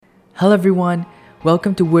Hello everyone,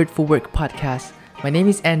 welcome to Word for Work podcast. My name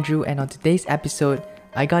is Andrew, and on today's episode,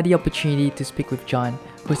 I got the opportunity to speak with John,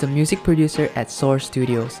 who is a music producer at Soar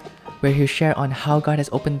Studios, where he'll share on how God has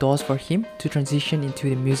opened doors for him to transition into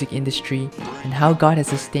the music industry and how God has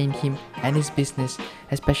sustained him and his business,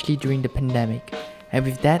 especially during the pandemic. And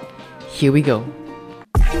with that, here we go.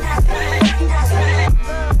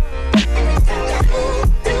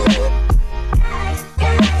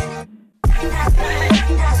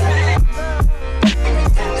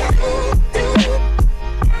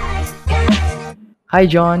 Hi,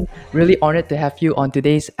 John. Really honored to have you on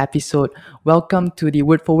today's episode. Welcome to the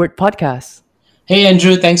Word for Word podcast. Hey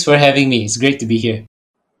Andrew, thanks for having me. It's great to be here.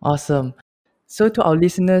 Awesome. So, to our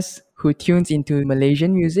listeners who tunes into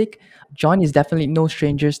Malaysian music, John is definitely no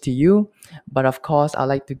strangers to you. But of course, I'd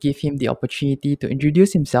like to give him the opportunity to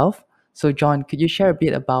introduce himself. So, John, could you share a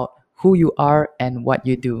bit about who you are and what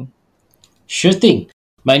you do? Sure thing.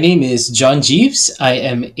 My name is John Jeeves. I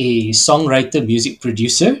am a songwriter, music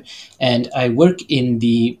producer, and I work in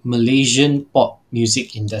the Malaysian pop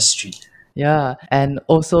music industry. Yeah, and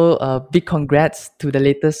also big congrats to the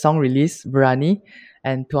latest song release, Berani.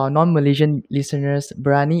 And to our non-Malaysian listeners,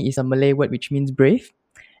 Berani is a Malay word which means brave.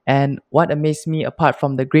 And what amazed me, apart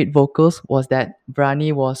from the great vocals, was that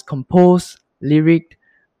Berani was composed, lyric,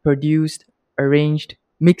 produced, arranged,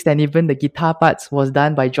 mixed, and even the guitar parts was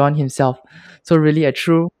done by John himself. So really a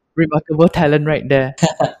true, remarkable talent right there.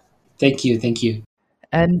 Thank you.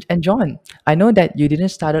 And John, I know that you didn't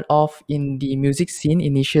started off in the music scene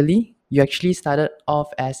initially. You actually started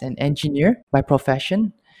off as an engineer by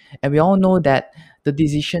profession, and we all know that the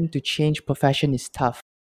decision to change profession is tough.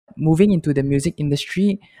 Moving into the music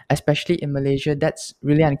industry, especially in Malaysia, that's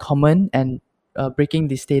really uncommon and breaking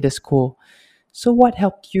the status quo. So, what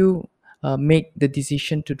helped you make the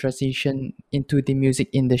decision to transition into the music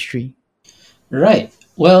industry? Right.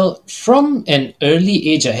 Well, from an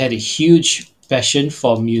early age, I had a huge passion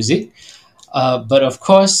for music. But of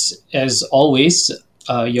course, as always,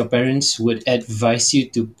 your parents would advise you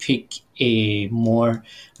to pick a more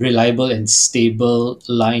reliable and stable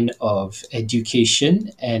line of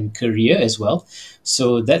education and career as well.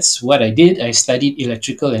 So that's what I did. I studied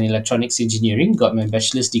electrical and electronics engineering, got my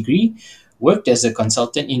bachelor's degree, worked as a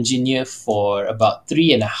consultant engineer for about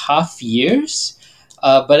 3.5 years.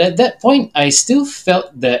 But at that point, I still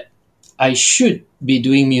felt that I should be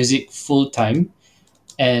doing music full time,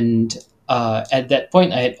 and at that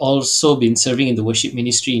point, I had also been serving in the worship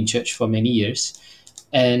ministry in church for many years.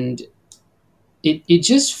 And it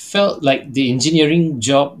just felt like the engineering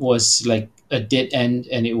job was like a dead end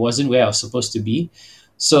and it wasn't where I was supposed to be.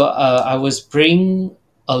 So I was praying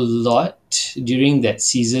a lot during that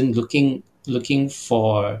season, looking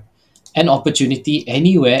for an opportunity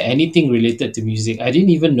anywhere, anything related to music. I didn't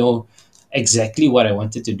even know exactly what I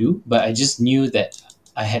wanted to do, but I just knew that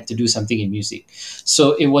I had to do something in music.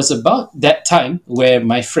 So it was about that time where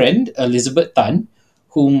my friend Elizabeth Tan,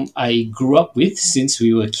 whom I grew up with since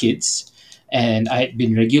we were kids, and I had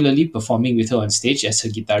been regularly performing with her on stage as her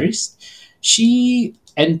guitarist, she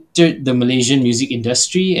entered the Malaysian music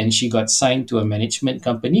industry and she got signed to a management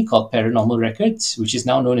company called Paranormal Records, which is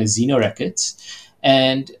now known as Zeno Records.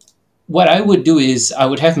 And what I would do is I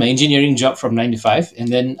would have my engineering job from 9 to 5, and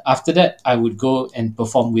then after that, I would go and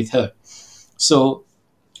perform with her. So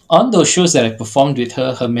on those shows that I performed with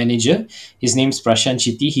her, her manager, his name's Prashant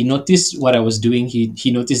Chitti, he noticed what I was doing.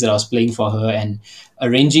 He noticed that I was playing for her and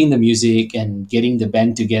arranging the music and getting the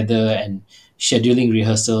band together and scheduling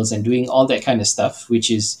rehearsals and doing all that kind of stuff,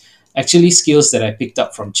 which is actually skills that I picked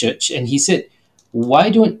up from church. And he said, why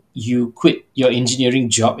don't you quit your engineering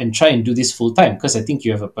job and try and do this full time? Because I think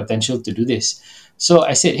you have a potential to do this. So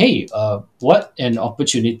I said, hey, what an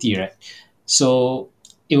opportunity, right? So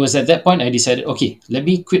it was at that point I decided, okay, let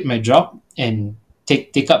me quit my job and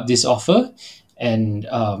take up this offer, and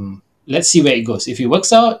let's see where it goes. If it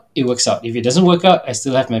works out, it works out. If it doesn't work out, I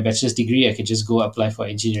still have my bachelor's degree. I can just go apply for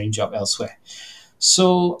engineering job elsewhere.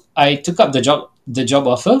 So I took up the job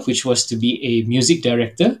offer, which was to be a music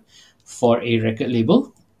director for a record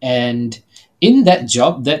label. And in that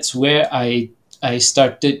job, that's where I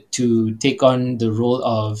started to take on the role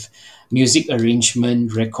of music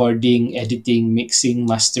arrangement, recording, editing, mixing,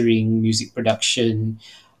 mastering, music production,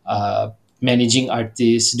 managing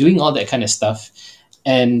artists, doing all that kind of stuff.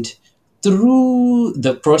 And through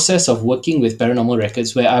the process of working with Paranormal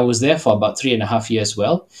Records, where I was there for about 3.5 years,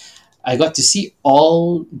 well, I got to see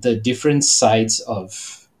all the different sides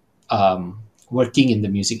of working in the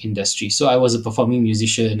music industry. So I was a performing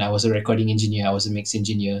musician, I was a recording engineer, I was a mix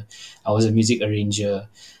engineer, I was a music arranger,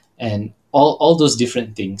 and all those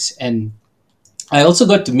different things. And I also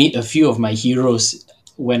got to meet a few of my heroes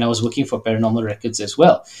when I was working for Paranormal Records as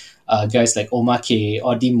well. Guys like Omar K,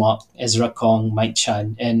 Audie Mok, Ezra Kong, Mike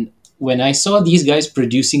Chan. And when I saw these guys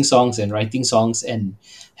producing songs and writing songs and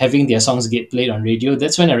having their songs get played on radio,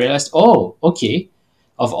 that's when I realized, oh, okay,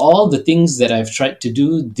 of all the things that I've tried to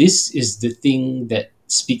do, this is the thing that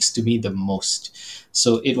speaks to me the most.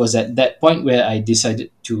 So it was at that point where I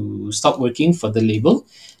decided to stop working for the label,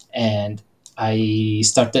 and I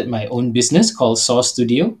started my own business called Soar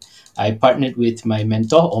Studio. I partnered with my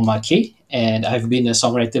mentor, Omar K, and I've been a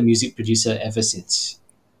songwriter, music producer ever since.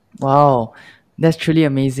 Wow, that's truly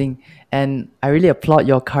amazing. And I really applaud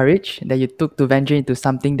your courage that you took to venture into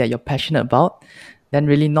something that you're passionate about. Then,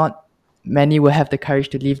 really, not many will have the courage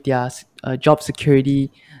to leave their job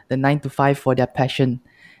security, the 9 to 5, for their passion.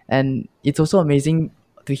 And it's also amazing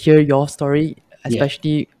to hear your story, Yeah.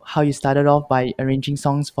 especially how you started off by arranging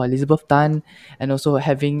songs for Elizabeth Dunn and also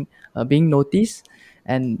having being noticed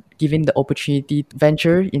and given the opportunity to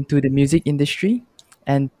venture into the music industry.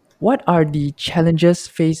 And what are the challenges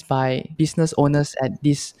faced by business owners at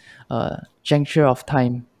this juncture of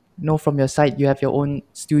time? From your side, you have your own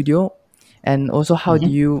studio, and also how do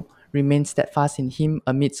Mhm. you remain steadfast in him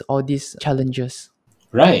amidst all these challenges?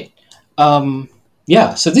 Right.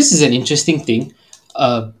 Yeah, so this is an interesting thing.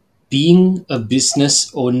 Uh, Being a business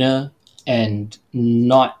owner and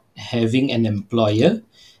not having an employer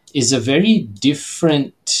is a very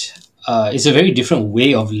different is a very different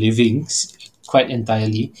way of living, quite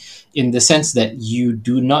entirely, in the sense that you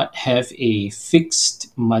do not have a fixed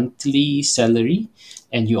monthly salary,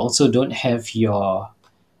 and you also don't have your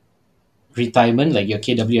retirement, like your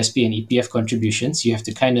KWSP and EPF contributions. You have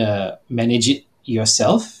to kind of manage it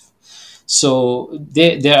yourself. So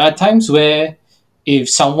there are times where if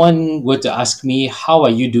someone were to ask me, how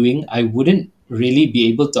are you doing? I wouldn't really be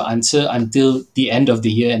able to answer until the end of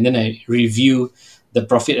the year. And then I review the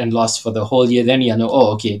profit and loss for the whole year. Then you know,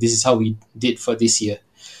 oh, okay, this is how we did for this year.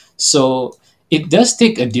 So it does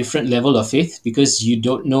take a different level of faith because you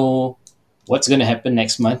don't know what's going to happen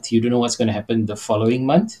next month. You don't know what's going to happen the following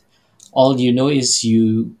month. All you know is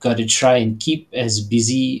you got to try and keep as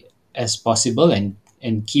busy as possible, and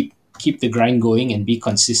keep the grind going and be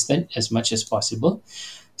consistent as much as possible.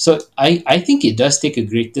 So I think it does take a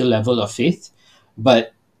greater level of faith,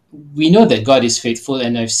 but we know that God is faithful,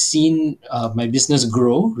 and I've seen my business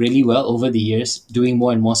grow really well over the years, doing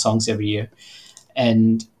more and more songs every year.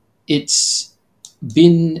 And it's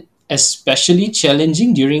been especially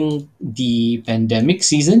challenging during the pandemic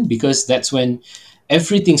season because that's when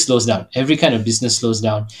everything slows down. Every kind of business slows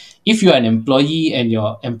down. If you're an employee and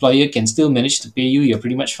your employer can still manage to pay you, you're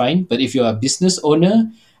pretty much fine. But if you're a business owner,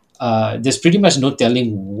 there's pretty much no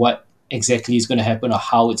telling what exactly is going to happen or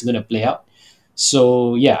how it's going to play out.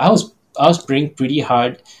 So yeah, I was praying pretty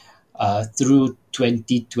hard through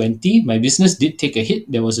 2020. My business did take a hit.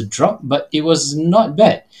 There was a drop, but it was not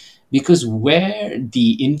bad because where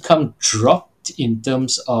the income dropped in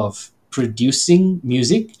terms of producing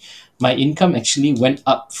music, my income actually went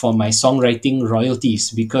up for my songwriting royalties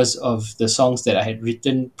because of the songs that I had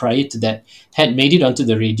written prior to that had made it onto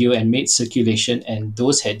the radio and made circulation, and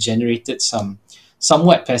those had generated some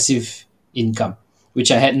somewhat passive income, which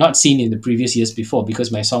I had not seen in the previous years before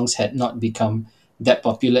because my songs had not become that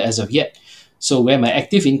popular as of yet. So where my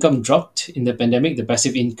active income dropped in the pandemic, the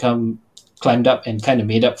passive income climbed up and kind of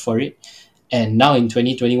made up for it. And now in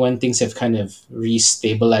 2021, things have kind of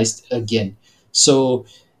restabilized again. So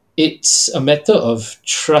it's a matter of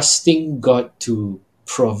trusting God to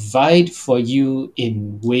provide for you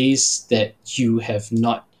in ways that you have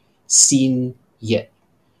not seen yet.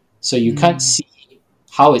 So you can't Mm, see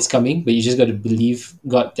how it's coming, but you just got to believe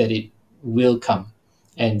God that it will come,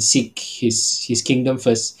 and seek His kingdom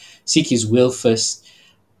first, seek His will first,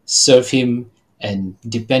 serve Him, and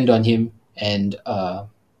depend on Him, and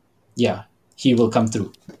yeah, He will come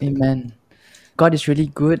through. amen. God is really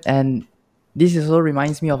good. And this also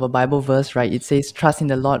reminds me of a Bible verse, right? It says, trust in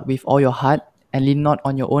the Lord with all your heart and lean not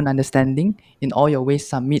on your own understanding. In all your ways,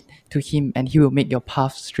 submit to Him, and He will make your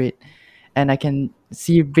path straight. And I can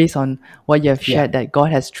see, based on what you have Yeah. shared, that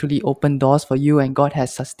God has truly opened doors for you and God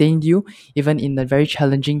has sustained you, even in a very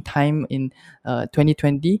challenging time in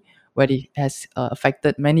 2020, where it has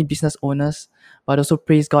affected many business owners. But also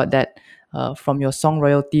praise God that from your song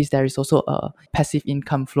royalties, there is also a passive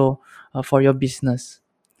income flow for your business.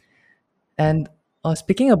 And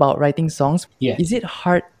speaking about writing songs, Yeah. is it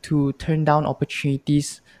hard to turn down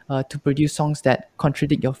opportunities to produce songs that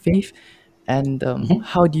contradict your faith? And Mhm.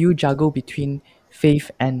 how do you juggle between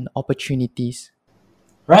faith and opportunities?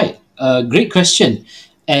 Right. Great question.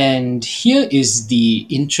 And here is the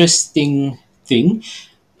interesting thing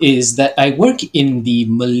is that I work in the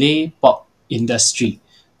Malay pop industry.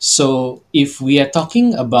 So if we are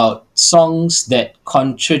talking about songs that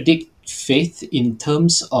contradict faith in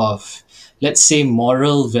terms of, let's say,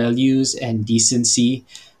 moral values and decency,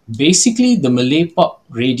 basically the Malay pop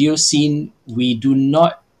radio scene, we do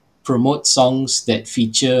not promote songs that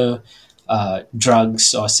feature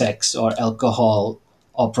drugs or sex or alcohol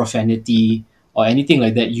or profanity or anything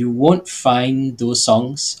like that. You won't find those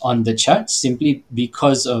songs on the charts simply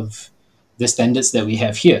because of the standards that we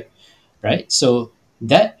have here, right? So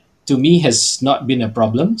that to me has not been a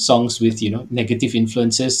problem. Songs with negative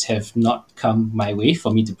influences have not come my way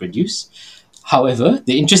for me to produce. However,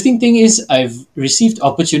 the interesting thing is I've received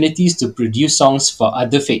opportunities to produce songs for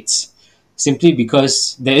other faiths simply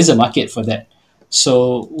because there is a market for that.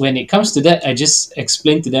 So when it comes to that, I just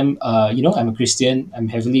explain to them, I'm a Christian, I'm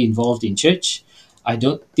heavily involved in church. I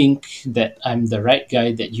don't think that I'm the right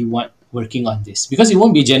guy that you want working on this because it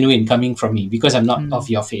won't be genuine coming from me because I'm not of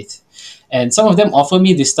your faith. And some of them offer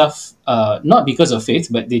me this stuff not because of faith,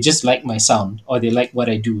 but they just like my sound or they like what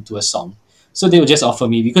I do to a song. So they will just offer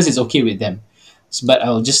me because it's okay with them. But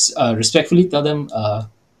I'll just respectfully tell them,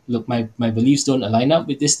 look, my beliefs don't align up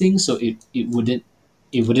with this thing, so it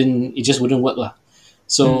just wouldn't work lah.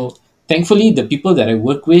 So thankfully, the people that I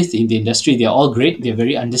work with in the industry, they're all great. They're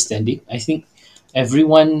very understanding. I think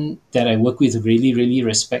everyone that I work with really, really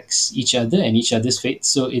respects each other and each other's faith.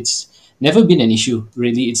 So it's never been an issue,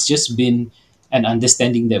 really. It's just been an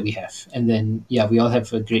understanding that we have. And then, yeah, we all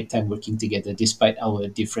have a great time working together despite our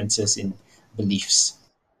differences in beliefs.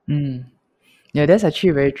 Yeah, that's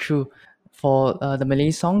actually very true. For the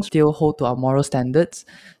Malay songs, still hold to our moral standards,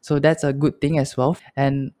 so that's a good thing as well.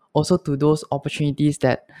 And also to those opportunities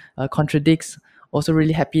that contradicts, also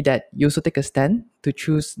really happy that you also take a stand to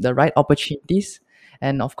choose the right opportunities.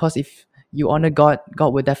 And of course, if you honor God,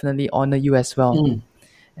 God will definitely honor you as well. Mm,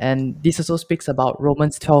 And this also speaks about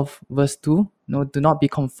Romans 12, verse 2. Do not be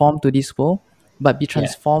conformed to this world, but be yeah.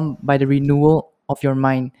 transformed by the renewal of your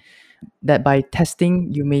mind, that by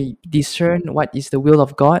testing you may discern what is the will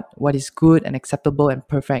of God, what is good and acceptable and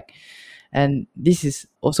perfect. And this is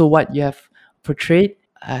also what you have portrayed,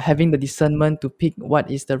 having the discernment to pick what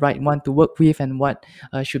is the right one to work with and what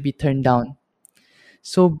should be turned down.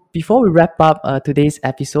 So before we wrap up today's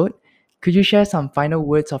episode, could you share some final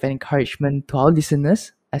words of encouragement to our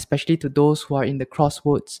listeners, especially to those who are in the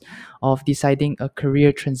crossroads of deciding a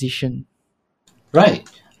career transition? Right.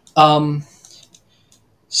 Um,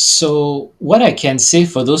 so, what I can say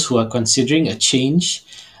for those who are considering a change,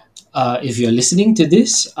 if you're listening to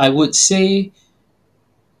this, I would say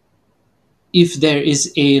if there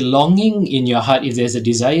is a longing in your heart, if there's a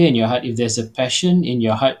desire in your heart, if there's a passion in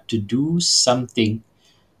your heart to do something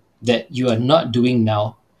that you are not doing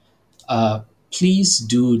now, please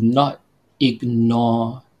do not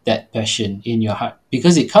ignore that passion in your heart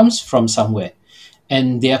because it comes from somewhere.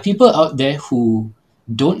 And there are people out there who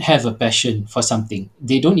don't have a passion for something.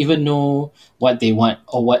 They don't even know what they want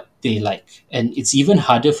or what they like. And it's even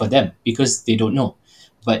harder for them because they don't know.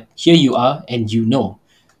 But here you are and you know.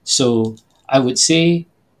 So I would say,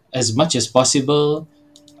 as much as possible,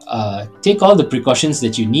 take all the precautions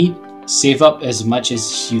that you need, save up as much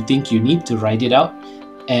as you think you need to ride it out,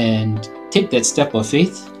 and take that step of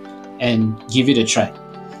faith and give it a try.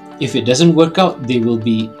 If it doesn't work out, there will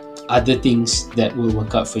be other things that will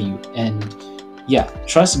work out for you. And yeah,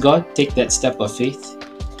 trust God, take that step of faith,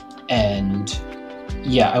 and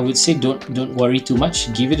yeah, I would say don't worry too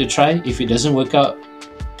much. Give it a try. If it doesn't work out,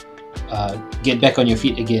 get back on your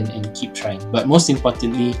feet again and keep trying. But most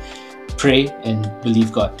importantly, pray and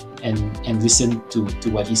believe God and listen to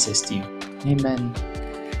what He says to you. Amen.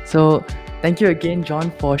 So thank you again,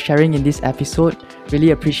 John, for sharing in this episode.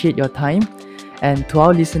 Really appreciate your time. And to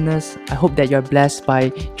our listeners, I hope that you're blessed by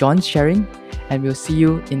John's sharing, and we'll see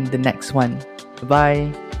you in the next one.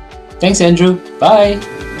 Bye. Thanks, Andrew. Bye.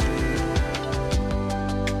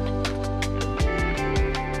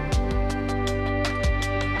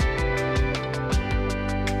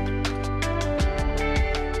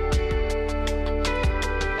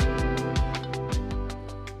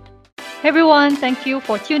 Hey everyone, thank you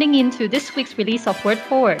for tuning in to this week's release of Word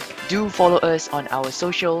for Work. Do follow us on our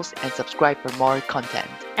socials and subscribe for more content.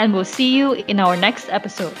 And we'll see you in our next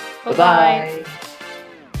episode. Bye-bye.